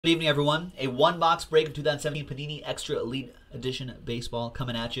Good evening, everyone. A one-box break of 2017 Panini Extra Elite Edition Baseball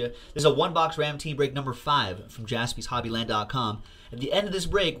coming at you. This is a one-box Ram Team break number 5 from JaspysHobbyland.com. At the end of this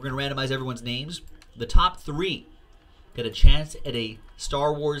break, we're going to randomize everyone's names. The top 3 get a chance at a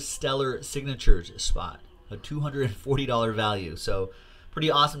Star Wars Stellar Signatures spot, a $240 value. So, pretty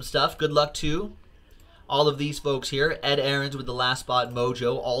awesome stuff. Good luck to all of these folks here. Ed Aarons with the last spot,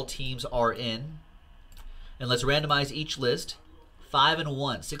 Mojo. All teams are in. And let's randomize each list. 5 and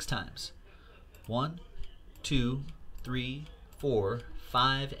 1, 6 times. 1, 2, 3, 4,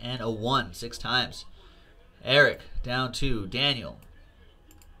 5, and a 1, 6 times. Eric, down 2. Daniel.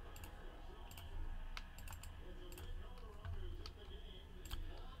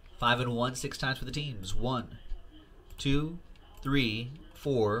 Five and 1, 6 times for the teams. 1, 2, 3,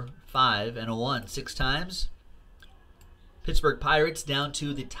 4, 5, and a 1, 6 times. Pittsburgh Pirates down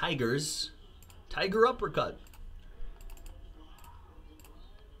to the Tigers. Tiger uppercut.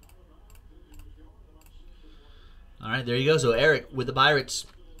 All right, there you go. So Eric with the Pirates,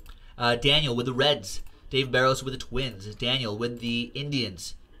 Daniel with the Reds, Dave Barros with the Twins, Daniel with the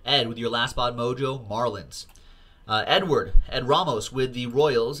Indians, Ed with your last spot Mojo, Marlins, Ed Ramos with the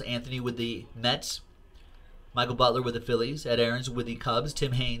Royals, Anthony with the Mets, Michael Butler with the Phillies, Ed Aarons with the Cubs,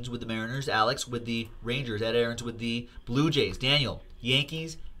 Tim Haynes with the Mariners, Alex with the Rangers, Ed Aarons with the Blue Jays, Daniel,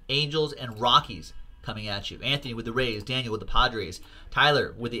 Yankees, Angels, and Rockies coming at you. Anthony with the Rays, Daniel with the Padres,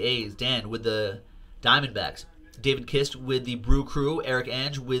 Tyler with the A's, Dan with the Diamondbacks, David Kist with the Brew Crew, Eric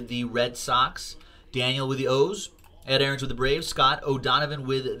Ange with the Red Sox, Daniel with the O's, Ed Aarons with the Braves, Scott O'Donovan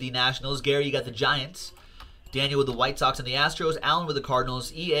with the Nationals, Gary, you got the Giants, Daniel with the White Sox and the Astros, Allen with the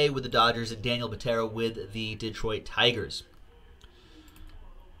Cardinals, EA with the Dodgers, and Daniel Patera with the Detroit Tigers.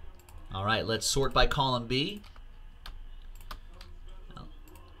 All right, let's sort by column B.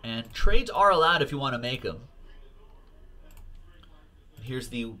 And trades are allowed if you want to make them. Here's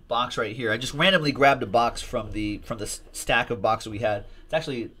the box right here. I just randomly grabbed a box from the stack of boxes we had. It's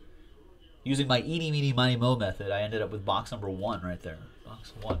actually using my eeny, meeny, miny, mo method. I ended up with box number 1 right there.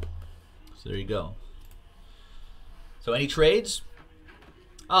 Box 1. So there you go. So any trades?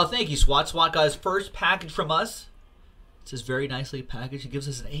 Oh, thank you, SWAT. SWAT got his first package from us. It says very nicely packaged. It gives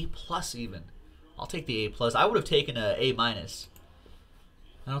us an A+ even. I'll take the A+. I would have taken an A-.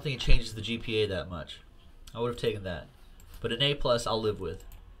 I don't think it changes the GPA that much. I would have taken that. But an A+ I'll live with.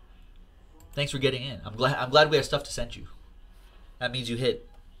 Thanks for getting in. I'm glad we have stuff to send you. That means you hit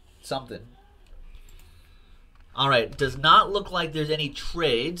something. All right, does not look like there's any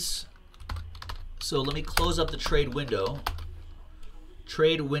trades. So let me close up the trade window.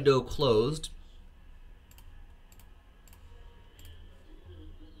 Trade window closed.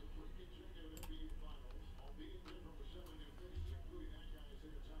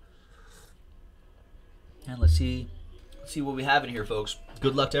 And let's see what we have in here, folks.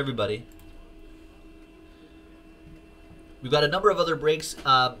 Good luck to everybody. We've got a number of other breaks,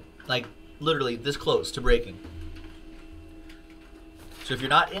 like literally this close to breaking. So if you're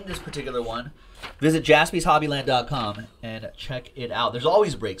not in this particular one, visit JaspysHobbyland.com and check it out. There's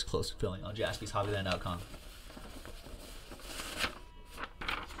always breaks close to filling on JaspysHobbyland.com.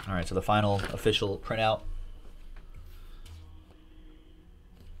 All right, so the final official printout.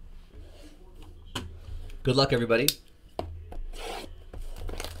 Good luck, everybody.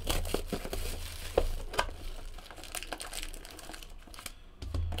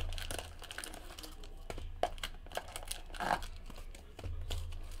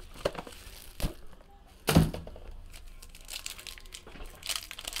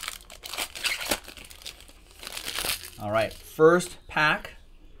 All right, first pack.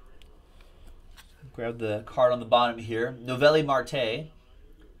 Grab the card on the bottom here. Novelli Marte,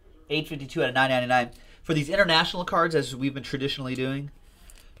 852 out of 999. For these international cards, as we've been traditionally doing,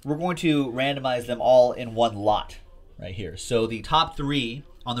 we're going to randomize them all in one lot right here. So the top 3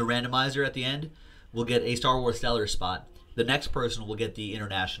 on the randomizer at the end will get a Star Wars Stellar spot. The next person will get the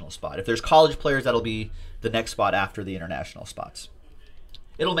international spot. If there's college players, that'll be the next spot after the international spots.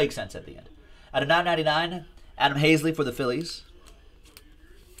 It'll make sense at the end. Out of 999, Adam Hazley for the Phillies.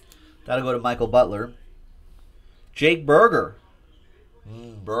 That'll go to Michael Butler. Jake Berger.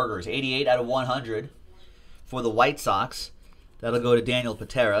 Berger's 88 out of 100 for the White Sox. That'll go to Daniel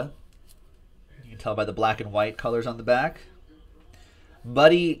Patera. You can tell by the black and white colors on the back.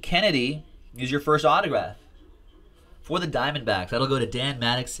 Buddy Kennedy is your first autograph for the Diamondbacks. That'll go to Dan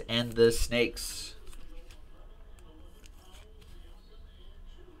Maddox and the Snakes.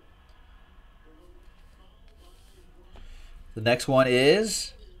 The next one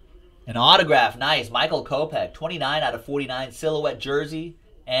is an autograph. Nice. Michael Kopech, 29 out of 49, silhouette jersey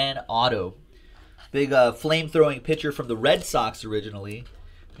and auto. Big flame-throwing pitcher from the Red Sox originally.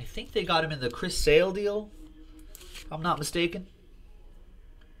 I think they got him in the Chris Sale deal, if I'm not mistaken.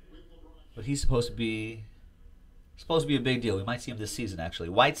 But he's supposed to be a big deal. We might see him this season, actually.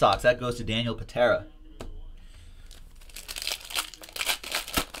 White Sox, that goes to Daniel Patera.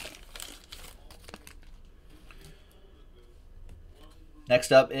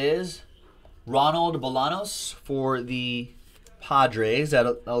 Next up is Ronald Bolanos for the Padres.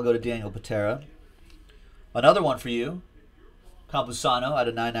 That'll go to Daniel Patera. Another one for you. Campusano out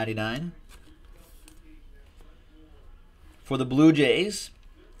of $9.99. For the Blue Jays,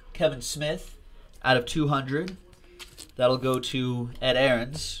 Kevin Smith out of 200. That'll go to Ed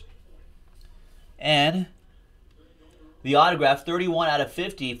Aarons. And the autograph, 31 out of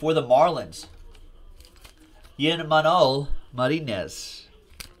 50 for the Marlins. Manuel Martinez.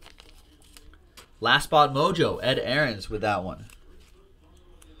 Last spot mojo, Ed Aarons with that one.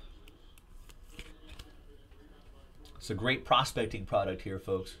 It's a great prospecting product here,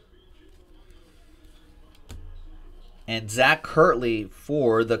 folks. And Zach Kirtley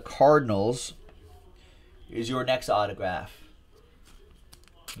for the Cardinals is your next autograph.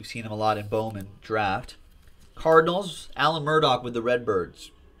 You've seen him a lot in Bowman draft. Cardinals, Alan Murdoch with the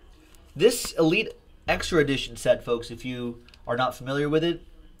Redbirds. This Elite Extra Edition set, folks, if you are not familiar with it,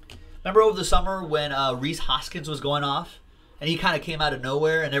 remember over the summer when Rhys Hoskins was going off? And he kind of came out of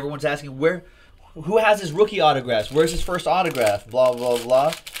nowhere, and everyone's asking, who has his rookie autographs? Where's his first autograph? Blah, blah,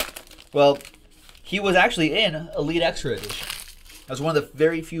 blah. Well, he was actually in Elite Extra Edition. That was one of the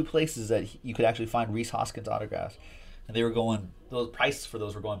very few places that you could actually find Rhys Hoskins autographs. And they were going, those prices for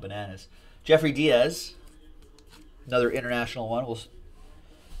those were going bananas. Jeffrey Diaz, another international one. We'll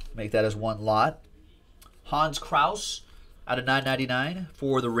make that as one lot. Hans Kraus out of $9.99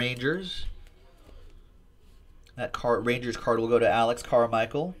 for the Rangers. That Rangers card will go to Alex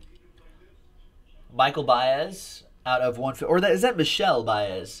Carmichael. Michael Baez out of 150. Or is that Michel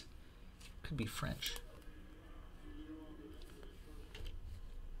Baez? Could be French.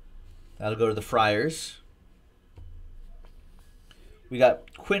 That'll go to the Friars. We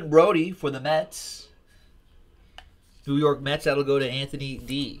got Quinn Brody for the Mets. New York Mets, that'll go to Anthony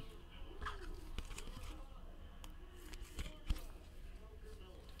D.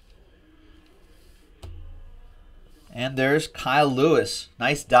 And there's Kyle Lewis.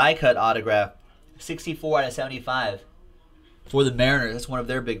 Nice die cut autograph. 64 out of 75 for the Mariners. That's one of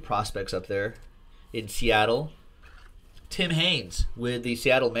their big prospects up there in Seattle. Tim Haynes with the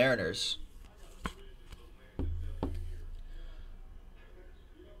Seattle Mariners.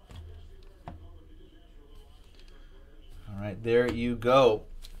 All right, there you go.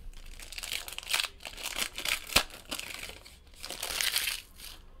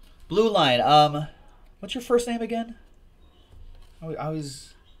 Blue Line. What's your first name again? I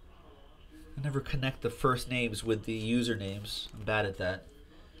never connect the first names with the usernames. I'm bad at that.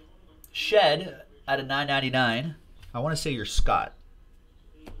 Shed out of $9.99. I want to say you're Scott.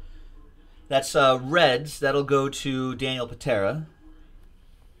 That's Reds. That'll go to Daniel Patera.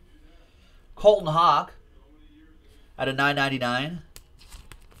 Colton Hawk out of $9.99.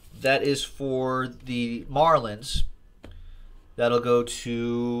 That is for the Marlins. That'll go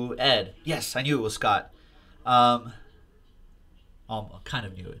to Ed. Yes, I knew it was Scott. I kind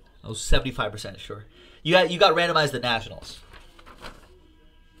of knew it. I was 75% sure. You got randomized the Nationals.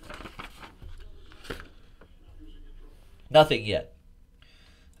 Nothing yet.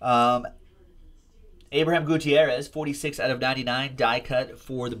 Abraham Gutierrez, 46 out of 99, die cut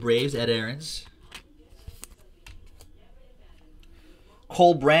for the Braves, Ed Aarons.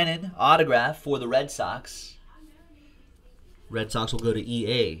 Cole Brannon, autograph for the Red Sox. Red Sox will go to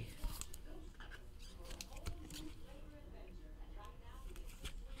EA.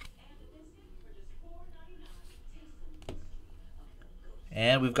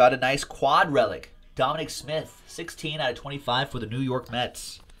 And we've got a nice quad relic. Dominic Smith, 16 out of 25 for the New York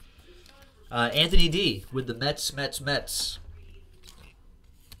Mets. Anthony D with the Mets.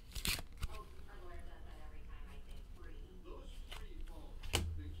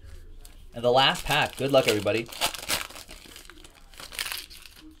 And the last pack. Good luck, everybody.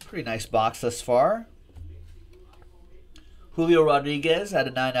 Pretty nice box thus far. Julio Rodriguez out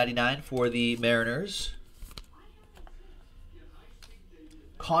of $9.99 for the Mariners.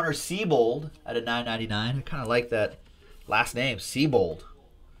 Connor Seabold out of $9.99. I kind of like that last name, Seabold.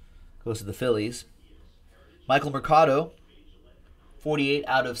 Goes to the Phillies. Michael Mercado, 48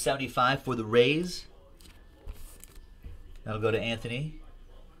 out of 75 for the Rays. That'll go to Anthony.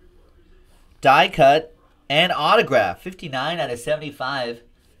 Die cut and autograph, 59 out of 75,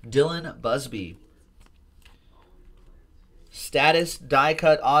 Dylan Busby. Status die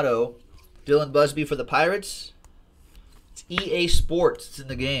cut auto, Dylan Busby for the Pirates. It's EA Sports. It's in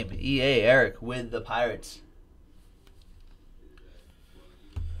the game. EA, Eric, with the Pirates.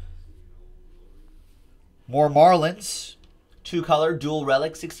 More Marlins. 2-color, dual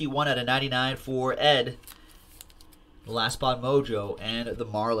relic, 61 out of 99 for Ed. The last spot mojo and the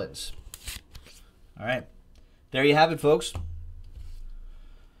Marlins. All right. There you have it, folks.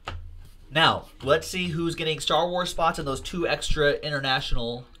 Now, let's see who's getting Star Wars spots on those 2 extra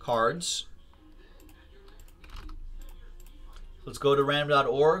international cards. Let's go to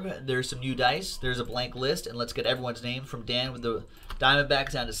random.org. There's some new dice. There's a blank list. And let's get everyone's name from Dan with the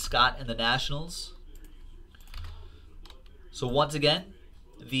Diamondbacks down to Scott and the Nationals. So once again,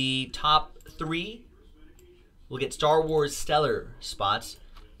 the top 3 will get Star Wars Stellar spots.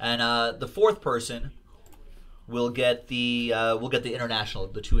 And the 4th person will get the international,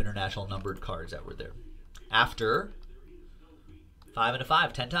 the 2 international numbered cards that were there. After 5 and a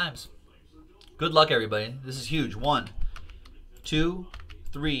 5, 10 times. Good luck, everybody. This is huge. 1, 2,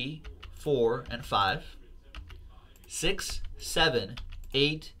 3, 4, and 5. 6, 7,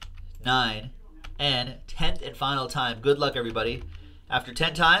 8, 9, and 10th and final time. Good luck, everybody. After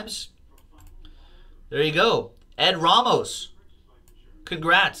 10 times, there you go. Ed Ramos.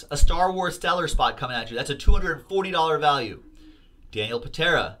 Congrats. A Star Wars Stellar spot coming at you. That's a $240 value. Daniel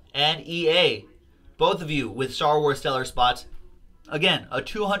Patera and EA. Both of you with Star Wars Stellar spots. Again, a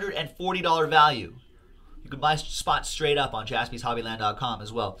 $240 value. You can buy spots straight up on JaspysHobbyland.com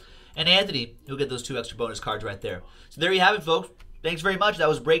as well. And Anthony, you'll get those 2 extra bonus cards right there. So there you have it, folks. Thanks very much. That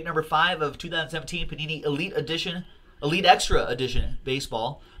was break number 5 of 2017 Panini Elite Edition, Elite Extra Edition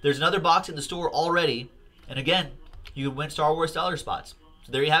Baseball. There's another box in the store already. And again, you can win Star Wars Stellar spots.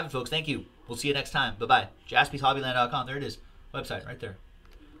 So there you have it, folks. Thank you. We'll see you next time. Bye-bye. JaspysHobbyland.com. There it is. Website right there.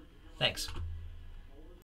 Thanks.